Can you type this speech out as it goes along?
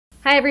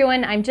Hi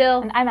everyone, I'm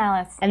Jill. And I'm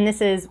Alice. And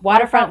this is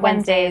Waterfront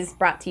Wednesdays,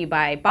 brought to you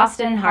by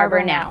Boston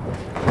Harbor Now.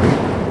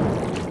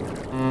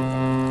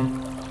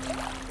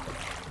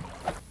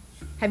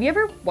 Have you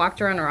ever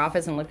walked around our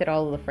office and looked at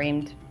all of the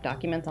framed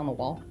documents on the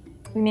wall?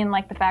 You mean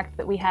like the fact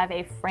that we have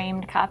a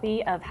framed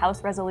copy of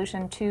House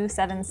Resolution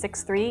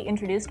 2763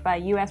 introduced by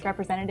U.S.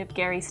 Representative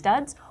Gary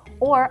Studs,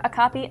 or a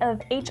copy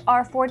of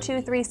H.R.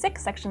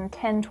 4236, Section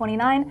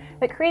 1029,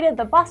 that created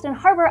the Boston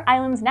Harbor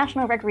Islands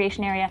National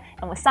Recreation Area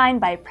and was signed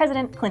by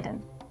President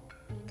Clinton?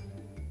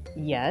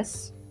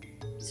 Yes.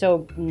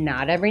 So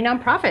not every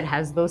nonprofit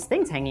has those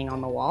things hanging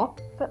on the wall.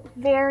 But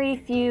very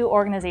few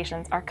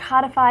organizations are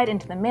codified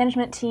into the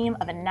management team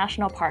of a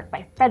national park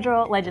by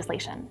federal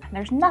legislation. And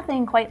there's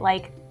nothing quite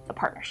like the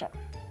partnership.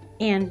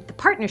 And the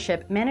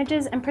partnership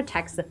manages and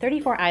protects the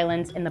 34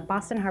 islands in the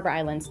Boston Harbor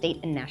Island State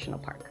and National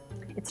Park.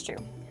 It's true.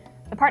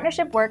 The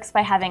partnership works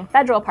by having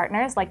federal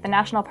partners like the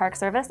National Park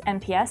Service,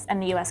 NPS,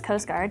 and the U.S.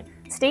 Coast Guard,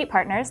 state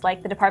partners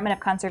like the Department of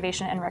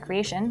Conservation and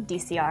Recreation,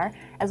 DCR,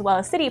 as well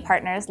as city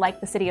partners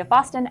like the City of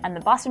Boston and the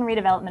Boston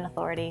Redevelopment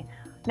Authority,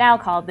 now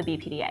called the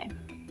BPDA.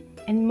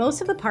 And most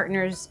of the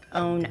partners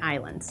own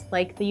islands,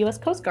 like the U.S.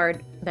 Coast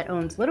Guard that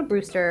owns Little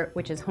Brewster,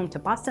 which is home to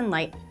Boston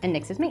Light and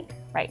Nix's Meat.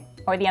 Right.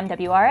 Or the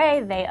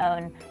MWRA, they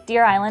own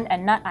Deer Island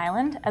and Nut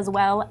Island, as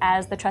well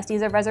as the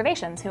Trustees of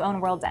Reservations, who own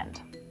World's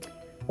End.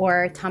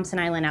 Or Thompson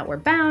Island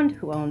Outward Bound,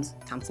 who owns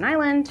Thompson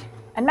Island.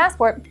 And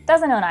Massport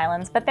doesn't own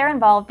islands, but they're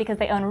involved because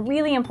they own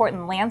really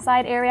important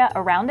landside area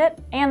around it,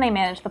 and they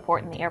manage the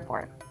port and the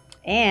airport.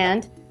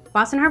 And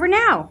Boston Harbor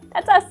Now!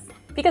 That's us,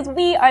 because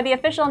we are the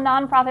official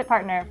nonprofit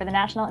partner for the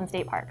National and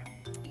State Park.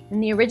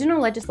 And the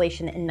original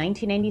legislation in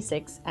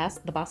 1996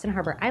 asked the Boston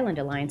Harbor Island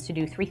Alliance to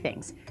do three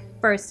things.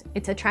 First,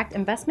 it's attract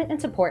investment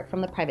and support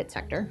from the private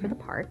sector for the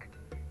park.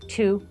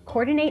 2,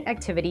 coordinate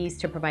activities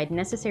to provide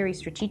necessary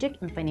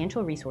strategic and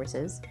financial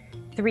resources.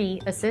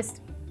 3,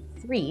 assist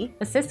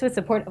with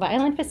support of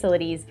island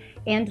facilities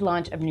and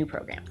launch of new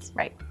programs.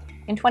 Right.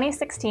 In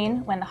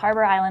 2016, when the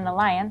Harbor Island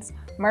Alliance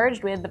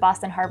merged with the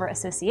Boston Harbor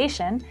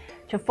Association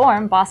to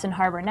form Boston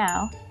Harbor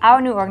Now,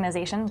 our new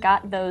organization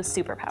got those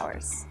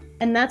superpowers.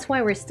 And that's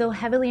why we're still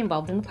heavily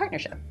involved in the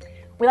partnership.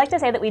 We like to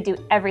say that we do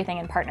everything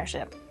in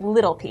partnership,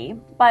 little p,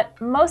 but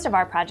most of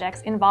our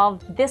projects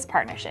involve this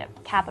partnership,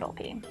 capital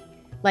P.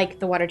 Like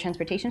the water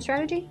transportation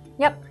strategy?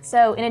 Yep.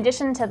 So in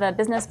addition to the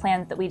business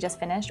plans that we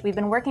just finished, we've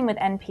been working with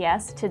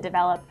NPS to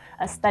develop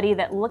a study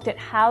that looked at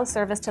how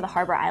service to the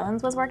Harbor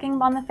Islands was working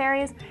on the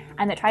ferries,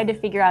 and that tried to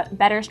figure out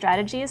better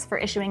strategies for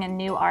issuing a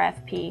new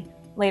RFP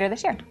later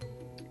this year.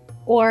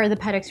 Or the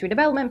PEDX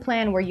redevelopment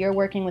plan, where you're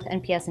working with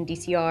NPS and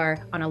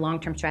DCR on a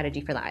long-term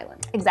strategy for the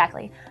island.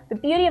 Exactly. The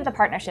beauty of the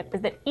partnership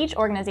is that each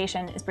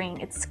organization is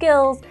bringing its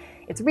skills,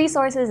 its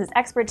resources, its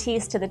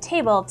expertise to the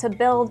table to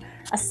build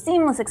a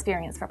seamless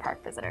experience for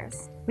park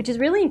visitors. Which is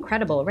really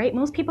incredible, right?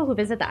 Most people who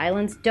visit the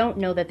islands don't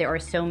know that there are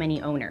so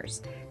many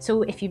owners.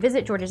 So if you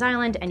visit George's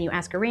Island and you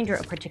ask a ranger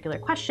a particular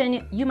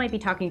question, you might be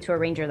talking to a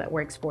ranger that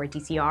works for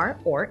DCR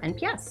or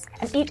NPS.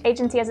 And each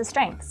agency has its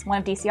strengths. One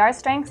of DCR's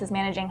strengths is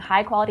managing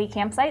high-quality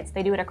campsites.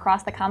 They do it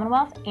across the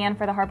Commonwealth and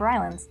for the Harbor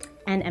Islands.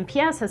 And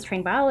NPS has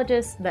trained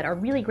biologists that are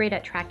really great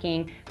at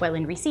tracking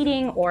wetland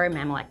reseeding or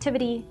mammal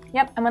activity.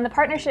 Yep, and when the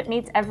partnership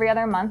meets every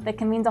other month, it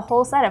convenes a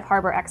whole set of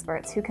harbor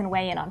experts who can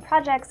weigh in on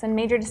projects and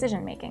major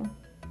decision-making.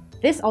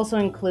 This also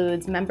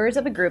includes members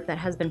of a group that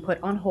has been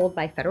put on hold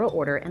by federal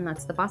order, and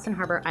that's the Boston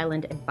Harbor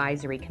Island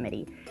Advisory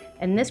Committee.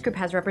 And this group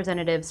has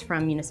representatives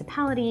from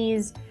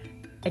municipalities,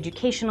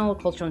 educational,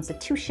 cultural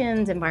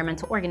institutions,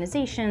 environmental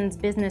organizations,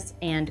 business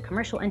and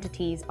commercial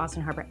entities,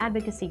 Boston Harbor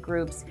advocacy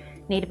groups,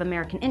 Native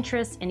American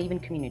interests, and even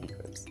community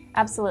groups.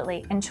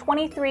 Absolutely. And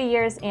 23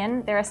 years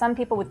in, there are some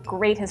people with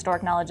great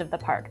historic knowledge of the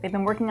park. They've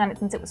been working on it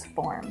since it was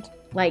formed.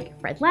 Like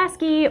Fred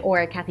Lasky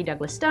or Kathy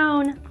Douglas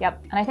Stone.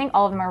 Yep, and I think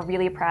all of them are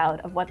really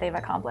proud of what they've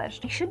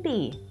accomplished. They should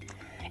be.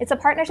 It's a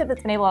partnership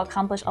that's been able to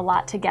accomplish a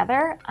lot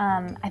together.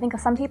 I think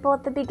some people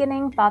at the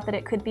beginning thought that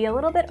it could be a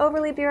little bit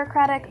overly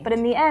bureaucratic, but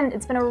in the end,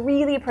 it's been a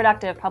really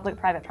productive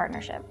public-private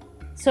partnership.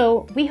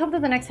 So we hope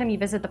that the next time you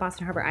visit the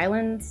Boston Harbor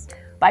Islands,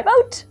 by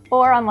boat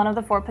or on one of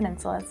the 4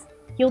 peninsulas,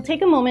 you'll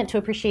take a moment to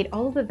appreciate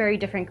all of the very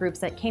different groups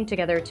that came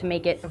together to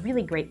make it a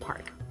really great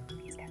park.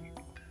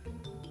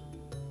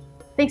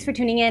 Thanks for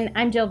tuning in.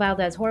 I'm Jill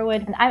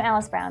Valdez-Horwood. And I'm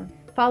Alice Brown.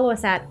 Follow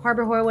us at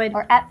Harbor Horwood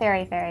or at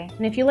Ferry Ferry.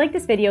 And if you like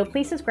this video,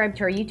 please subscribe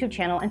to our YouTube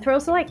channel and throw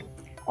us a like.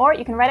 Or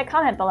you can write a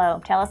comment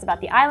below. Tell us about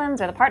the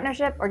islands or the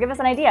partnership, or give us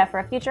an idea for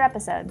a future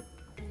episode.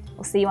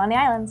 We'll see you on the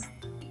islands.